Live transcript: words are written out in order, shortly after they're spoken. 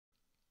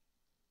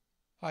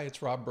Hi,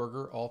 it's Rob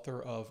Berger,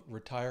 author of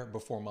Retire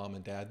Before Mom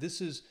and Dad. This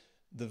is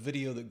the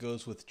video that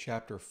goes with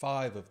chapter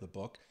 5 of the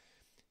book.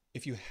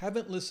 If you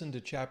haven't listened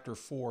to chapter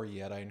 4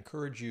 yet, I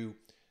encourage you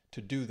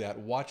to do that.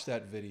 Watch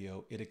that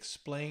video. It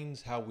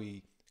explains how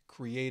we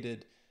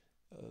created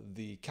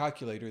the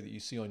calculator that you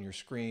see on your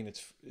screen.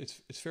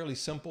 It's fairly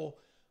simple,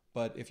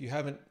 but if you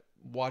haven't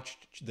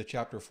watched the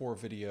chapter 4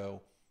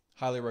 video,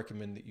 highly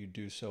recommend that you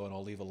do so, and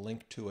I'll leave a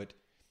link to it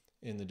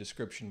in the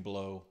description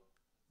below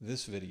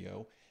this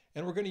video.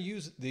 And we're going to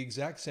use the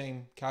exact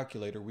same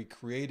calculator we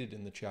created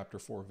in the chapter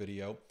 4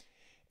 video.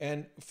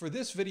 And for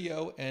this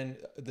video and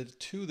the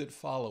two that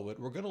follow it,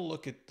 we're going to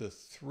look at the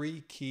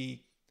three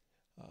key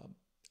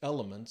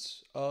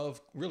elements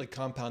of really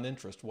compound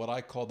interest, what I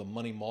call the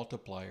money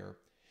multiplier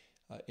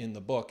in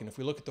the book. And if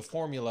we look at the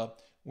formula,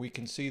 we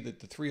can see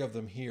that the three of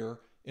them here,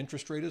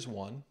 interest rate is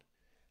one,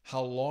 how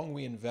long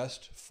we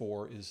invest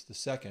for is the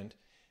second,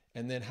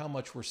 and then how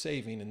much we're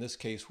saving. In this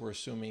case, we're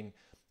assuming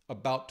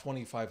about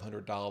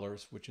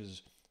 $2,500, which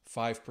is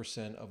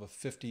 5% of a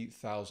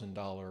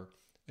 $50,000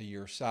 a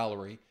year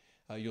salary.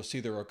 You'll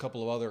see there are a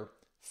couple of other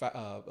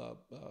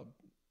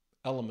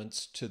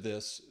elements to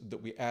this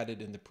that we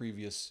added in the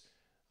previous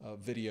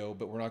video,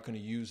 but we're not going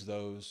to use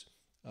those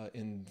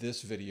in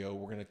this video.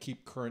 We're going to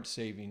keep current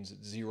savings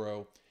at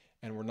zero,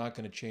 and we're not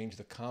going to change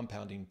the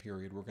compounding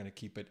period. We're going to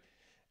keep it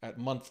at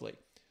monthly.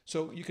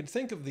 So you can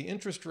think of the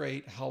interest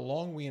rate, how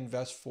long we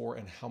invest for,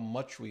 and how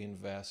much we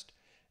invest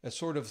as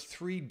sort of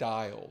three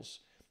dials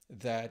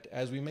that,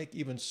 as we make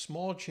even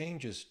small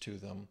changes to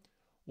them,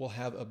 will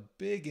have a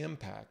big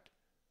impact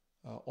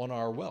on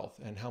our wealth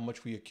and how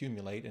much we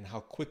accumulate and how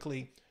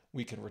quickly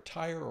we can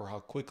retire or how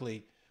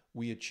quickly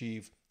we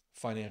achieve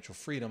financial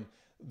freedom.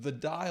 The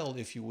dial,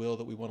 if you will,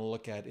 that we want to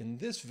look at in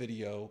this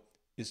video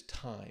is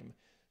time.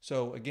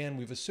 So again,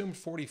 we've assumed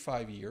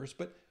 45 years,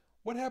 but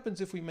what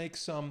happens if we make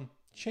some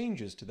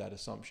changes to that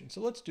assumption? So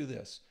let's do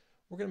this.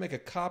 We're going to make a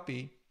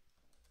copy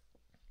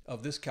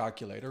of this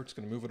calculator. It's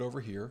going to move it over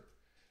here.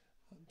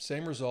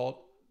 Same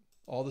result,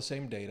 all the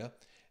same data.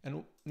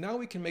 And now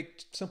we can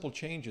make simple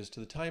changes to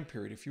the time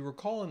period. If you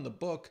recall in the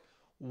book,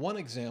 one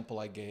example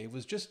I gave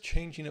was just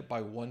changing it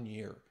by 1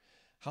 year.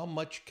 How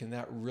much can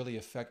that really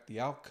affect the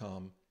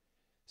outcome?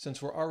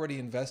 Since we're already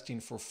investing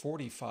for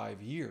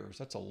 45 years,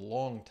 that's a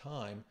long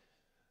time.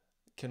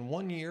 Can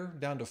 1 year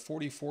down to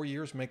 44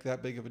 years make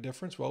that big of a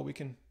difference? Well, we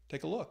can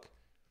take a look.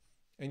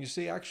 And you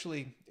see,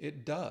 actually,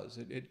 it does.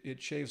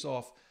 It shaves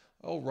off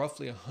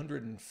roughly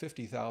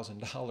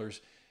 $150,000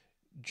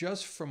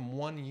 just from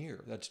 1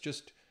 year. That's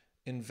just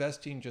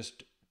investing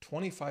just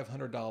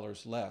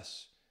 $2,500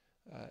 less,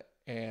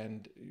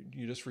 and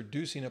you're just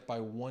reducing it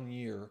by 1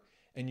 year,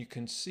 and you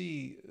can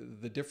see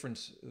the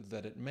difference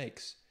that it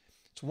makes.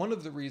 It's one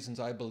of the reasons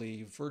I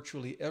believe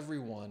virtually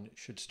everyone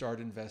should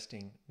start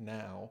investing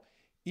now,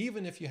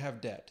 even if you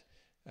have debt.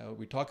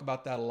 We talk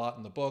about that a lot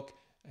in the book.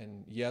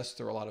 And yes,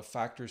 there are a lot of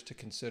factors to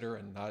consider,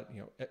 and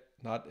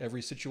not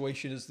every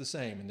situation is the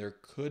same. And there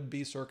could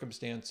be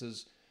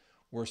circumstances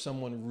where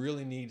someone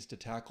really needs to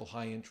tackle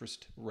high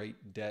interest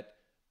rate debt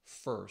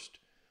first.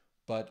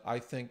 But I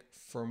think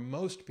for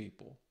most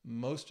people,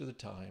 most of the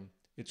time,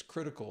 it's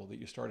critical that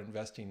you start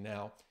investing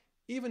now,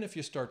 even if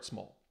you start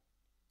small.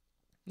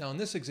 Now, in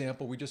this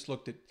example, we just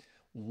looked at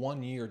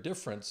 1 year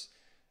difference.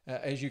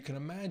 As you can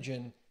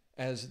imagine,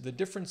 as the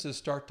differences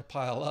start to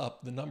pile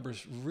up, the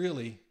numbers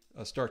really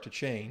start to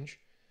change.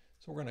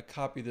 So we're going to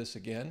copy this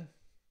again.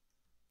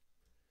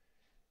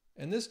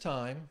 And this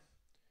time,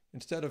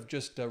 instead of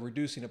just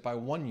reducing it by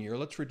 1 year,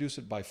 let's reduce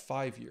it by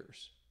 5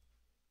 years.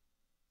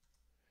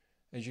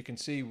 As you can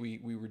see, we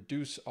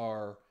reduce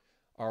our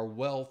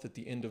wealth at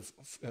the end of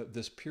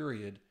this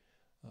period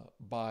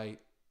by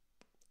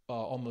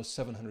almost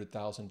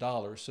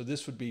 $700,000. So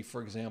this would be,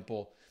 for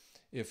example,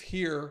 if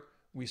here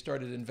we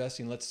started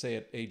investing, let's say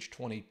at age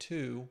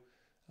 22,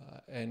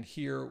 and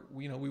here,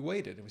 we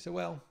waited and we said,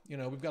 well,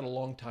 we've got a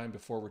long time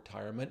before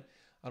retirement.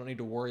 I don't need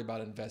to worry about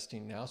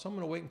investing now, so I'm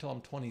going to wait until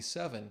I'm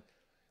 27.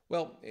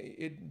 Well,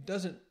 it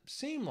doesn't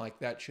seem like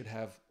that should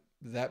have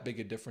that big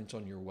a difference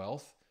on your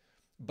wealth.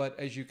 But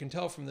as you can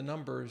tell from the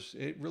numbers,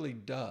 it really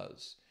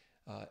does.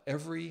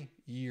 Every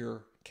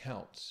year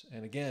counts.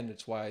 And again,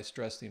 it's why I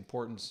stress the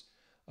importance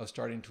of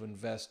starting to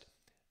invest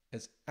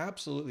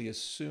absolutely as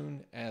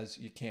soon as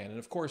you can. And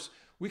of course,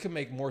 we can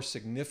make more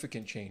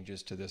significant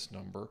changes to this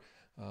number.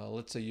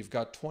 Let's say you've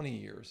got 20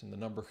 years and the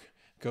number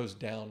goes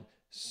down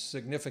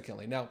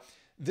significantly. Now,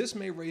 this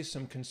may raise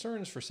some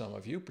concerns for some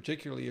of you,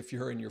 particularly if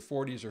you're in your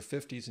 40s or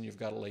 50s and you've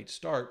got a late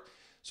start.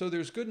 So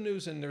there's good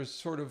news and there's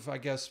sort of, I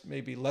guess,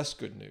 maybe less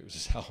good news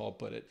is how I'll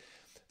put it.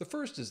 The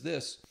first is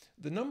this: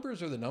 the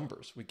numbers are the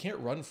numbers. We can't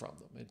run from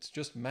them. It's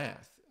just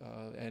math.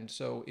 And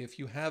so if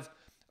you have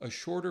a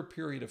shorter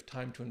period of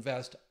time to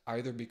invest,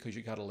 either because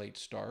you got a late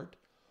start,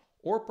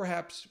 or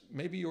perhaps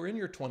maybe you're in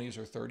your 20s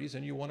or 30s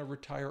and you want to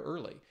retire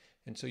early.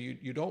 And so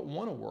you don't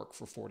want to work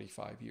for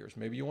 45 years.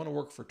 Maybe you want to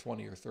work for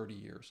 20 or 30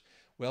 years.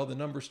 Well, the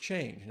numbers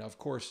change. Now, of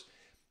course,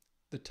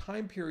 the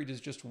time period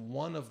is just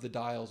one of the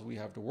dials we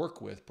have to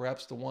work with.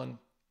 Perhaps the one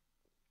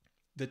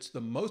that's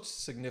the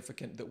most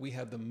significant, that we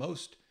have the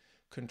most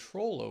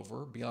control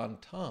over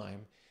beyond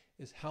time,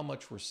 is how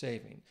much we're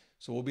saving.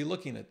 So we'll be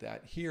looking at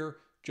that here,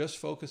 just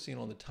focusing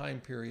on the time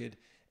period.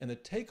 And the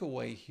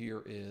takeaway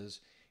here is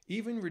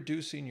even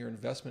reducing your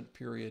investment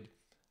period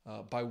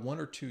by 1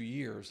 or 2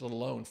 years, let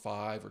alone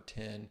 5 or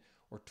 10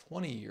 or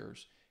 20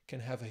 years, can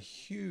have a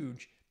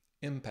huge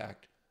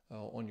impact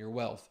on your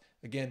wealth.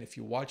 Again, if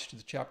you watched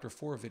the Chapter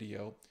 4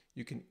 video,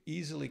 you can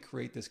easily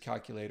create this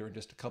calculator in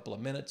just a couple of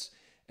minutes,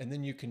 and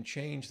then you can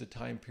change the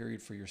time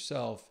period for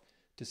yourself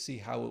to see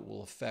how it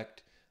will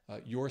affect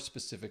your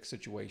specific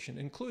situation,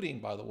 including,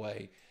 by the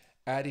way,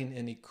 adding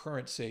any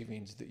current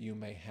savings that you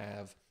may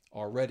have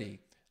already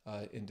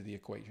into the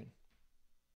equation.